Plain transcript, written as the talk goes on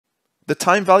The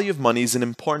time value of money is an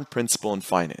important principle in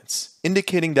finance,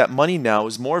 indicating that money now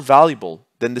is more valuable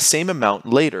than the same amount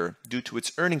later due to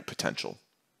its earning potential.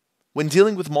 When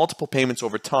dealing with multiple payments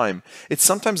over time, it's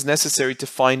sometimes necessary to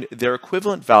find their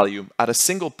equivalent value at a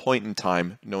single point in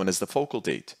time known as the focal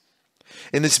date.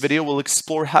 In this video, we'll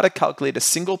explore how to calculate a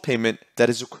single payment that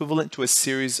is equivalent to a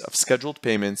series of scheduled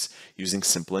payments using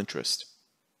simple interest.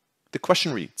 The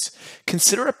question reads,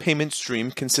 consider a payment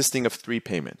stream consisting of 3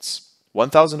 payments,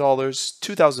 $1,000,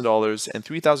 $2,000, and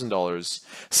 $3,000,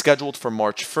 scheduled for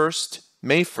March 1st,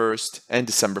 May 1st, and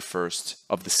December 1st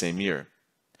of the same year.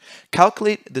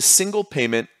 Calculate the single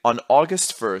payment on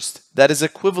August 1st that is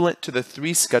equivalent to the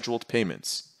 3 scheduled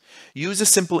payments. Use a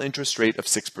simple interest rate of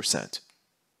 6%.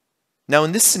 Now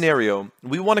in this scenario,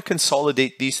 we want to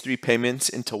consolidate these 3 payments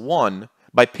into one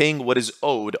by paying what is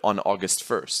owed on August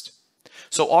 1st.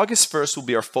 So August 1st will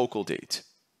be our focal date.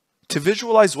 To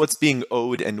visualize what's being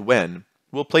owed and when,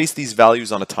 we'll place these values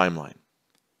on a timeline.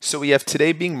 So we have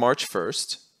today being March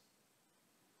 1st,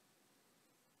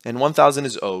 and $1,000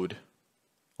 is owed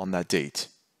on that date.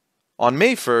 On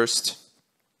May 1st,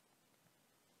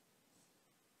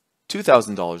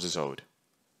 $2,000 is owed.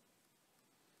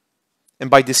 And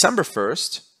by December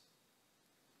 1st,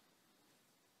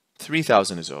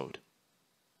 $3,000 is owed.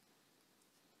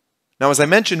 Now, as I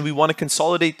mentioned, we want to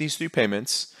consolidate these 3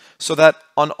 payments so that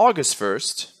on August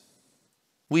 1st,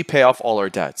 we pay off all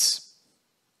our debts.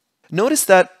 Notice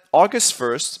that August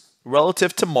 1st,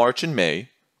 relative to March and May,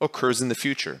 occurs in the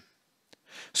future.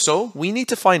 So we need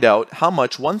to find out how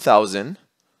much $1,000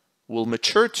 will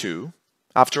mature to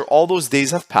after all those days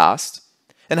have passed,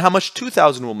 and how much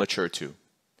 $2,000 will mature to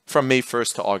from May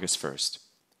 1st to August 1st.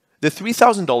 The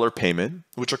 $3,000 payment,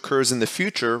 which occurs in the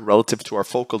future relative to our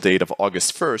focal date of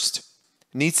August 1st,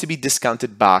 needs to be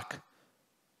discounted back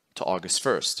to August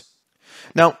 1st.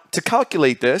 Now, to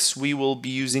calculate this, we will be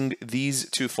using these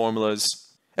 2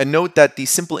 formulas. And note that the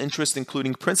simple interest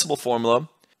including principal formula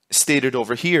stated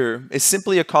over here is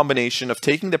simply a combination of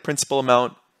taking the principal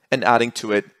amount and adding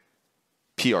to it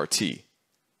PRT.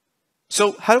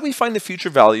 So how do we find the future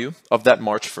value of that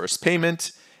March 1st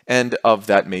payment and of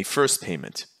that May 1st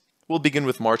payment? We'll begin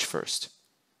with March 1st.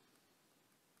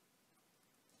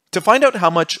 To find out how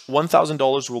much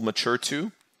 $1,000 will mature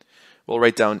to, we'll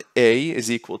write down A is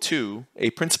equal to a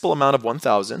principal amount of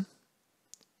 $1,000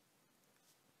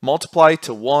 multiplied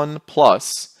to 1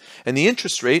 plus, and the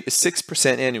interest rate is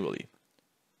 6% annually.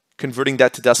 Converting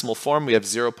that to decimal form, we have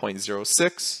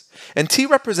 0.06, and T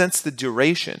represents the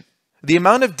duration. The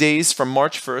amount of days from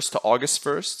March 1st to August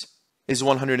 1st is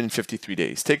 153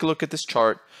 days. Take a look at this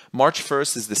chart. March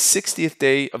 1st is the 60th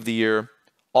day of the year.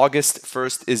 August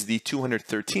 1st is the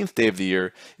 213th day of the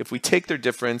year. If we take their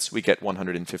difference, we get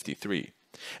 153.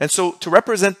 And so to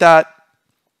represent that,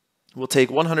 we'll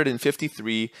take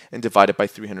 153 and divide it by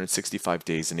 365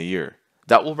 days in a year.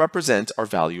 That will represent our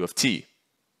value of T.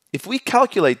 If we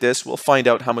calculate this, we'll find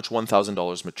out how much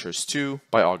 $1,000 matures to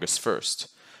by August 1st.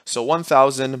 So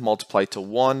 1,000 multiplied to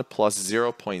 1 plus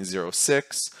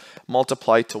 0.06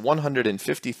 multiplied to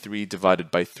 153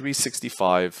 divided by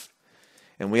 365,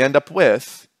 and we end up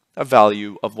with a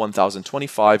value of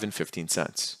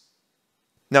 $1,025.15.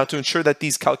 Now, to ensure that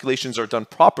these calculations are done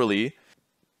properly,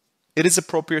 it is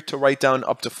appropriate to write down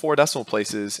up to 4 decimal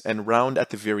places and round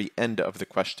at the very end of the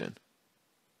question.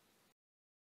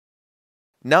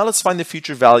 Now let's find the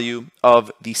future value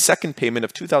of the second payment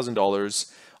of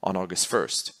 $2,000 on August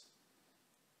 1st.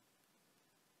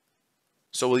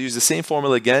 So we'll use the same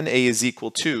formula again. A is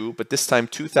equal to, but this time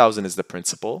 $2,000 is the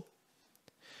principal.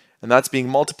 And that's being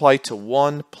multiplied to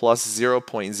 1 plus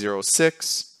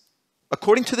 0.06.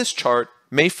 According to this chart,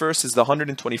 May 1st is the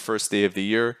 121st day of the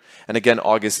year, and again,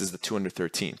 August is the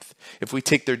 213th. If we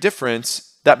take their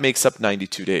difference, that makes up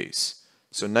 92 days.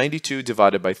 So 92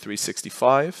 divided by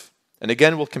 365, and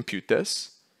again, we'll compute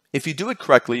this. If you do it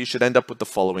correctly, you should end up with the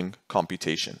following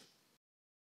computation.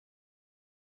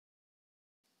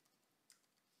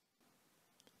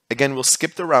 Again, we'll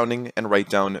skip the rounding and write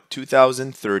down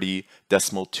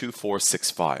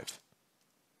 2030.2465.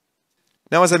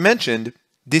 Now, as I mentioned,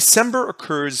 December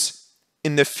occurs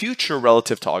in the future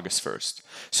relative to August 1st.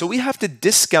 So we have to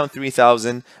discount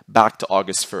 3,000 back to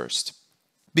August 1st.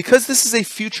 Because this is a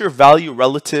future value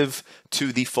relative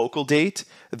to the focal date,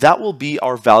 that will be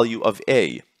our value of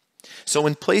A. So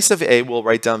in place of A, we'll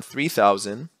write down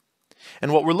 3,000.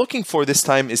 And what we're looking for this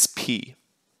time is P.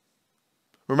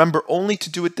 Remember only to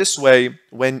do it this way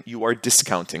when you are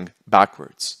discounting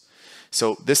backwards.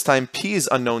 So this time P is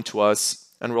unknown to us,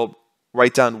 and we'll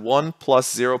write down 1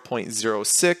 plus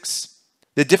 0.06.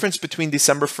 The difference between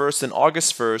December 1st and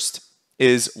August 1st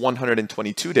is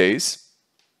 122 days.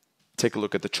 Take a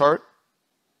look at the chart.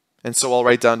 And so I'll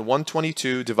write down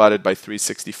 122 divided by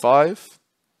 365.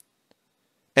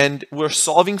 And we're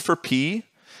solving for p,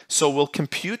 so we'll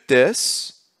compute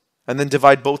this and then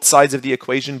divide both sides of the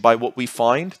equation by what we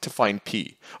find to find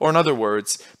p. Or in other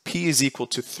words, p is equal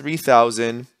to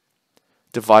 3,000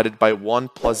 divided by 1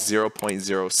 plus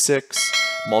 0.06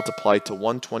 multiplied to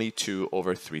 122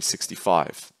 over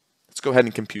 365. Let's go ahead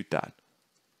and compute that.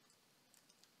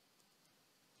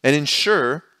 And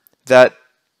ensure that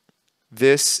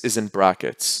this is in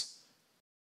brackets.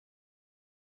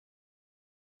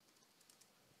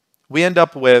 We end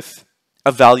up with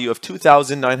a value of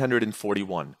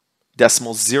 2,941,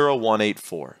 decimal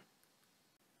 0184.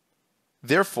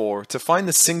 Therefore, to find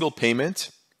the single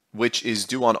payment, which is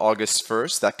due on August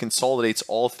 1st, that consolidates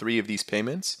all three of these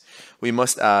payments, we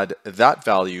must add that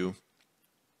value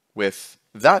with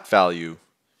that value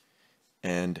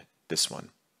and this one.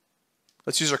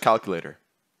 Let's use our calculator.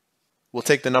 We'll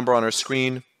take the number on our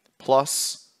screen,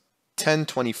 plus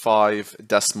 1025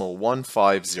 decimal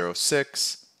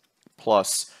 1506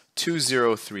 plus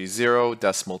 2030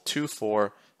 decimal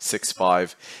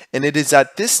 2465, and it is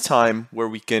at this time where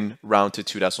we can round to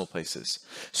two decimal places.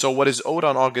 So what is owed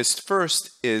on August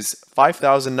 1st is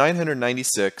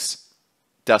 5,996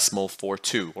 decimal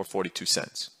 42 or 42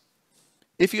 cents.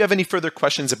 If you have any further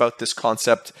questions about this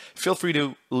concept, feel free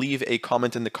to leave a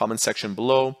comment in the comment section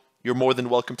below. You're more than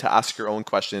welcome to ask your own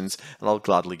questions, and I'll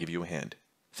gladly give you a hand.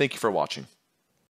 Thank you for watching.